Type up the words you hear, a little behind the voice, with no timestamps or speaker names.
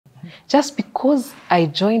Just because I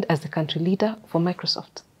joined as the country leader for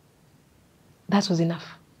Microsoft. That was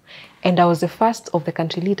enough. And I was the first of the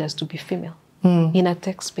country leaders to be female in a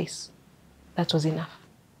tech space. That was enough.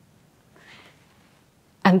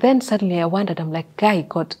 And then suddenly I wondered, I'm like,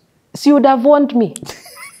 God, so you would have warned me.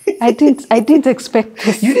 I didn't expect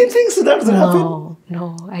this. You didn't think so that would happen?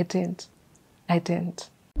 No, I didn't.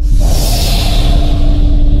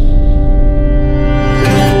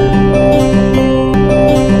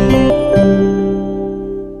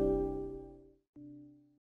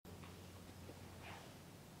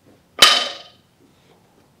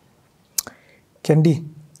 Kendi,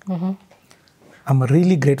 I'm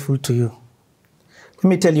really grateful to you. Let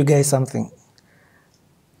me tell you guys something.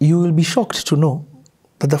 You will be shocked to know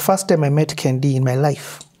that the first time I met Kendi in my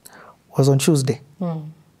life was on Tuesday.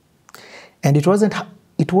 And it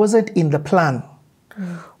wasn't in the plan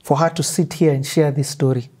for her to sit here and share this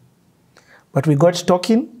story. But we got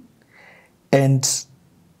talking, and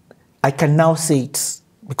I can now say it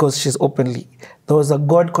because she's openly. There was a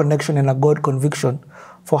God connection and a God conviction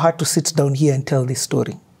for her to sit down here and tell this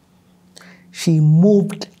story. She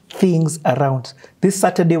moved things around. This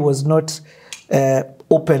Saturday was not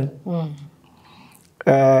open.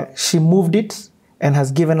 She moved it and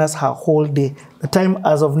has given us her whole day. The time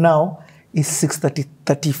as of now is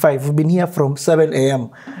 6:35. We've been here from 7 a.m.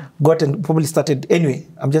 Gotten probably started. Anyway,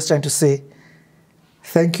 I'm just trying to say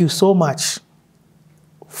thank you so much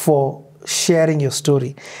for sharing your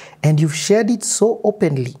story. And you've shared it so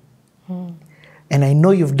openly. And I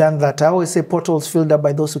know you've done that. I always say portals filled up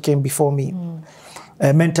by those who came before me.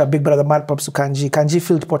 Mentor, Big Brother, Mad Pops, Kanji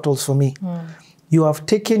filled portals for me. You have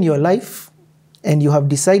taken your life and you have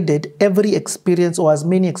decided every experience, or as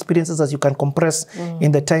many experiences as you can compress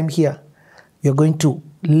in the time here, you're going to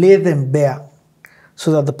lay them bare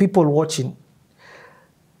so that the people watching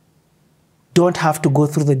don't have to go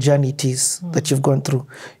through the journey it is that you've gone through.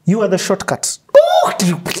 You are the shortcut.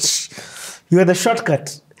 You are the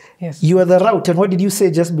shortcut. Yes. You are the route. And what did you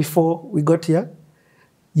say just before we got here?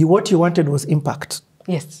 What you wanted was impact.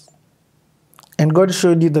 Yes. And God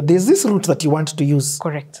showed you that there's this route that you want to use.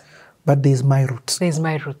 Correct. But there's my route. There's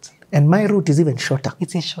my route. And my route is even shorter.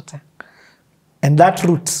 It is shorter. And that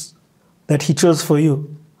route that he chose for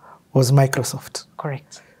you was Microsoft.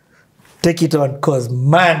 Correct. Take it on, because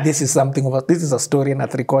man, this is a story and a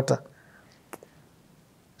 3/4.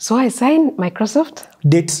 So I signed Microsoft.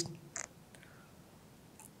 Date?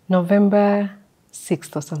 November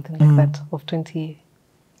 6th or something like that of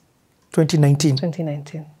 2019.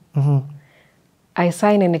 2019. I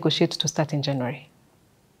signed and negotiated to start in January.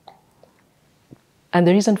 And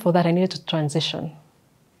the reason for that, I needed to transition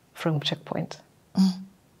from Checkpoint.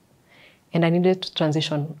 And I needed to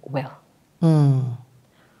transition well.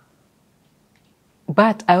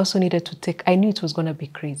 But I also needed to I knew it was going to be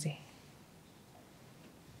crazy.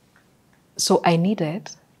 So I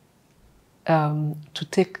needed to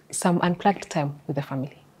take some unplugged time with the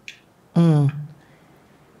family.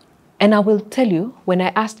 And I will tell you, when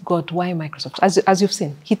I asked God why Microsoft, as you've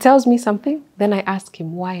seen, he tells me something, then I ask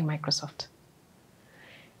him why Microsoft.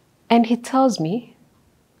 And he tells me,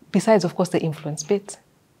 besides of course the influence bit,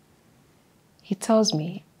 he tells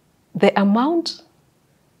me the amount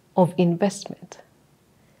of investment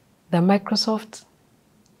that Microsoft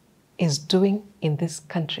is doing in this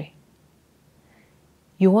country.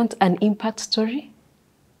 You want an impact story?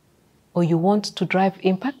 Or you want to drive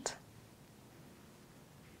impact?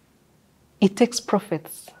 It takes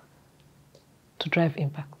profits to drive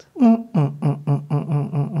impact.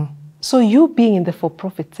 So you being in the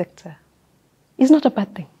for-profit sector is not a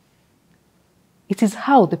bad thing. It is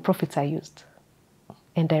how the profits are used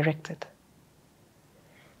and directed.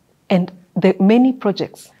 And the many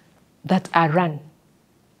projects that are run,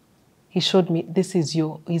 he showed me this is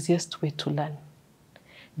your easiest way to learn.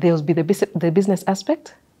 There'll be the business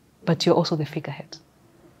aspect, but you're also the figurehead.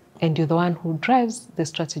 And you're the one who drives the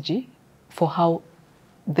strategy for how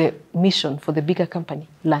the mission for the bigger company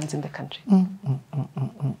lands in the country.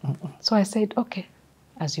 So I said, okay,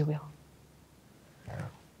 as you will.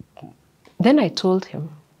 Then I told him,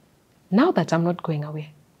 now that I'm not going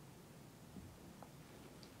away,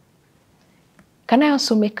 can I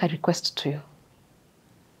also make a request to you?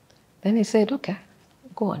 Then he said, okay,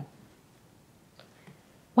 go on.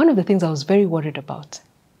 One of the things I was very worried about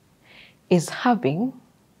is having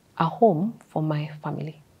a home for my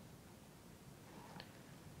family.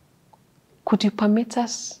 Could you permit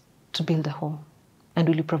us to build a home? And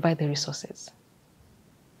will you provide the resources?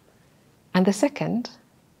 And the second,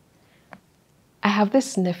 I have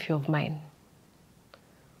this nephew of mine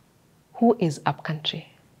who is upcountry.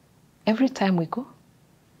 Every time we go,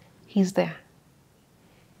 he's there.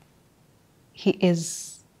 He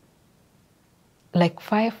is like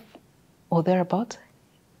 5 or thereabout,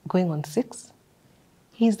 going on 6.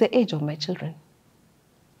 He's the age of my children.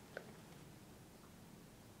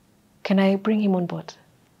 Can I bring him on board?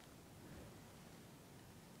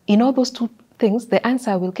 In all those 2 things, the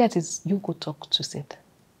answer I will get is, you go talk to Sid.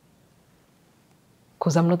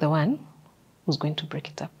 Because I'm not the one who's going to bring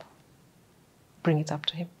it up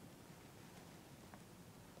to him.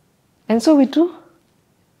 And so we do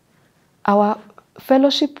our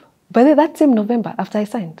fellowship. By that same November, after I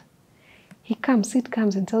signed, Sid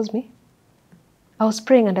comes and tells me, I was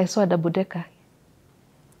praying and I saw a double-decker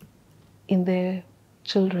in the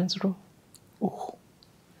children's room. Oh.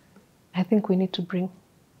 I think we need to bring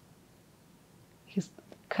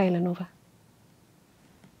Kylan over.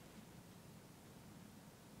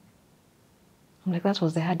 I'm like, that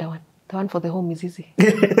was the harder one. The one for the home is easy.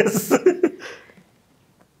 Yes.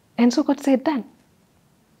 And so God said, done.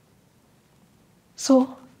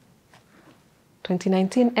 So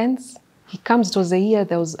 2019 ends. He comes. It was a year.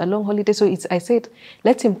 There was a long holiday. So I said,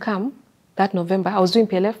 let him come that November. I was doing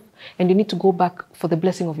PLF, and you need to go back for the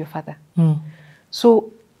blessing of your father.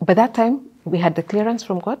 So by that time, we had the clearance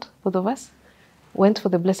from God, both of us. Went for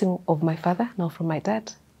the blessing of my father, now from my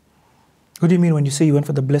dad. What do you mean when you say you went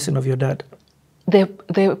for the blessing of your dad?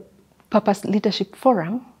 The Purpose Leadership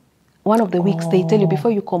Forum, one of the weeks, they tell you,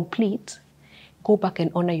 before you complete, go back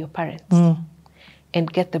and honor your parents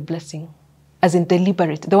and get the blessing, as in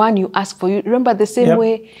deliberate, the one you ask for. You remember the same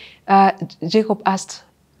way Jacob asked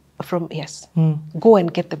from, go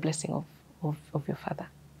and get the blessing of your father.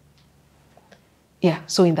 Yeah,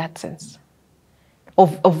 so in that sense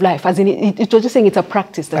of life, as in it was just saying it's a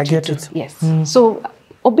practice that I get it. Yes. So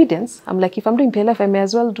obedience, I'm like, if I'm doing PLF, I may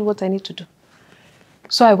as well do what I need to do.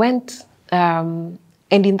 So I went, and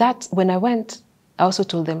in that, when I went, I also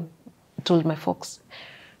told my folks,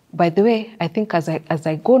 by the way, I think as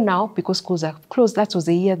I go now, because schools are closed, that was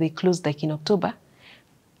the year they closed, like in October,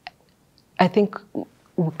 I think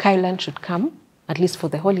Kylan should come, at least for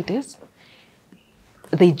the holidays.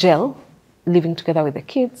 They gel, living together with the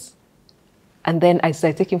kids. And then I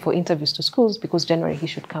take him for interviews to schools, because January he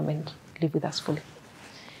should come and live with us fully.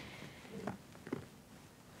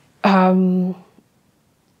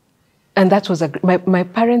 And that was my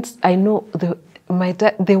parents. I know my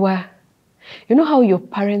dad. They were, you know how your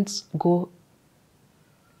parents go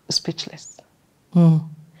speechless. And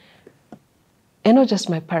not just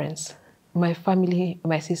my parents, my family,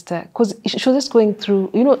 my sister, because she was just going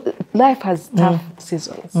through. You know, life has tough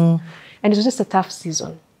seasons, and it was just a tough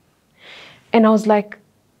season. And I was like,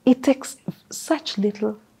 it takes such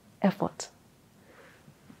little effort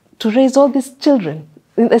to raise all these children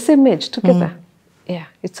in the same age together. Yeah,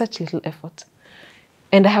 it's such little effort.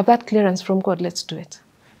 And I have that clearance from God, let's do it.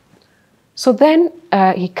 So then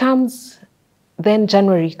he comes, then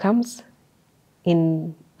January comes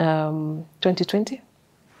in 2020.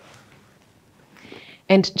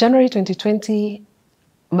 And January 2020,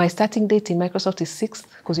 my starting date in Microsoft is 6th,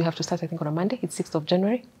 because you have to start, I think, on a Monday. It's 6th of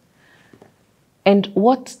January. And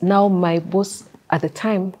what now my boss at the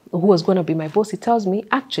time, who was going to be my boss, he tells me,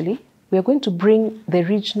 actually, we are going to bring the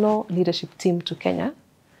regional leadership team to Kenya.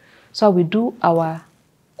 So we do our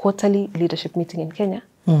quarterly leadership meeting in Kenya,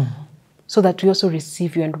 so that we also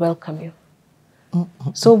receive you and welcome you.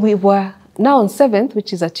 So we were now on 7th,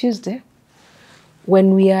 which is a Tuesday,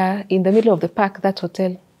 when we are in the middle of the park, that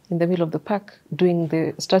hotel in the middle of the park, doing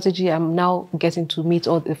the strategy. I'm now getting to meet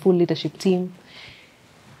all the full leadership team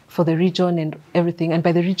for the region and everything. And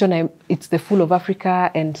by the region, it's the full of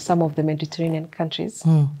Africa and some of the Mediterranean countries.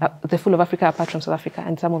 The full of Africa apart from South Africa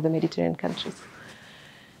and some of the Mediterranean countries.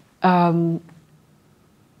 So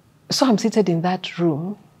I'm seated in that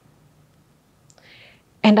room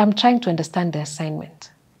and I'm trying to understand the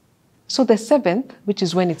assignment. So the 7th, which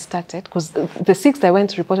is when it started, because the 6th I went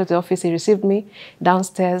to report at the office, he received me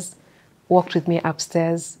downstairs, walked with me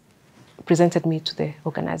upstairs, presented me to the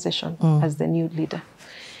organization as the new leader.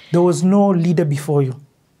 There was no leader before you?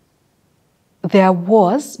 There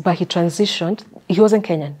was, but he transitioned. He wasn't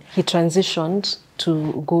Kenyan. He transitioned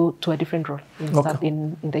to go to a different role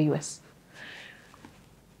in the US.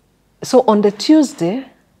 So on the Tuesday,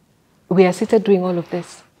 we are seated doing all of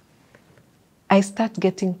this. I start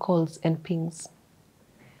getting calls and pings.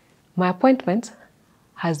 My appointment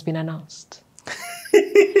has been announced.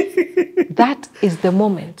 That is the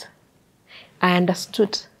moment I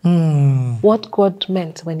understood what God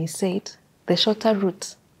meant when he said, the shorter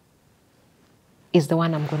route is the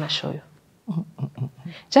one I'm going to show you.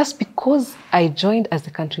 Just because I joined as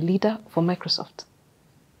the country leader for Microsoft,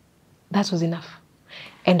 that was enough.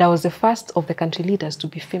 And I was the first of the country leaders to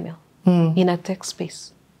be female in a tech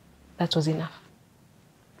space. That was enough.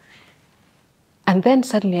 And then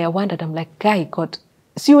suddenly I wondered, I'm like, guy, God,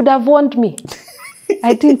 so you would have warned me.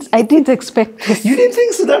 I didn't expect this. You didn't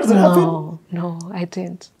think so that would happen? No, I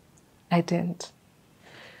didn't.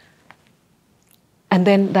 And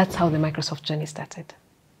then that's how the Microsoft journey started.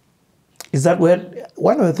 Is that where,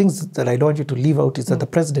 one of the things that I don't want you to leave out is that the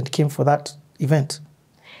president came for that event?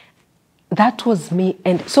 That was me.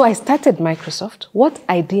 And so I started Microsoft. What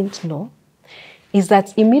I didn't know is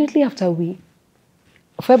that immediately after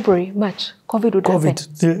February, March, COVID would happen.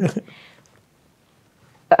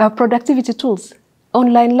 Productivity tools,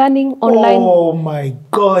 online learning, online. Oh my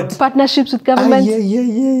God. Partnerships with government.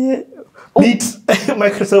 Yeah. Meet,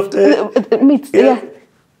 Microsoft. Meet, yeah.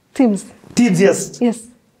 Teams. Teams, yes. Yes.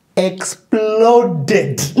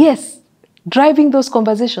 Exploded. Yes. Driving those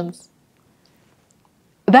conversations.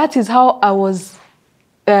 That is how I was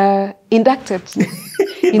inducted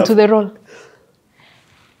into the role.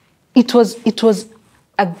 It was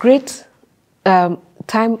a great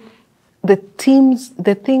time. The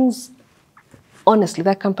things, honestly,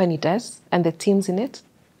 that company does and the teams in it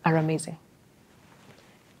are amazing.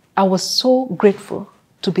 I was so grateful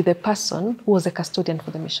to be the person who was a custodian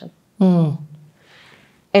for the mission.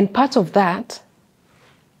 And part of that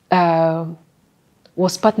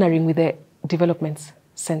was partnering with the Development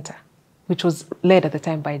Center, which was led at the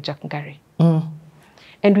time by Jack Ngari.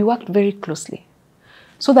 And we worked very closely.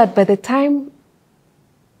 So that by the time,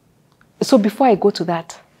 so before I go to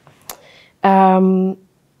that, 18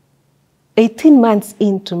 months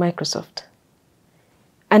into Microsoft,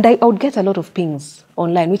 and I would get a lot of pings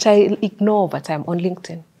online, which I ignore over time on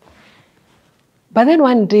LinkedIn. But then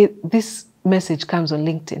one day, this message comes on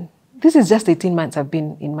LinkedIn. This is just 18 months I've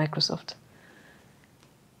been in Microsoft.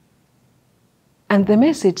 And the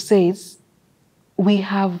message says, we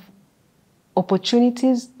have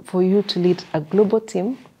opportunities for you to lead a global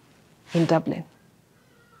team in Dublin.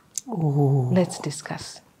 Ooh. Let's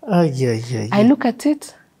discuss. Yeah. I look at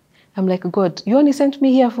it, I'm like, God, you only sent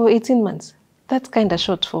me here for 18 months. That's kind of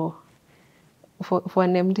short for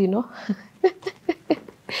an MD, no?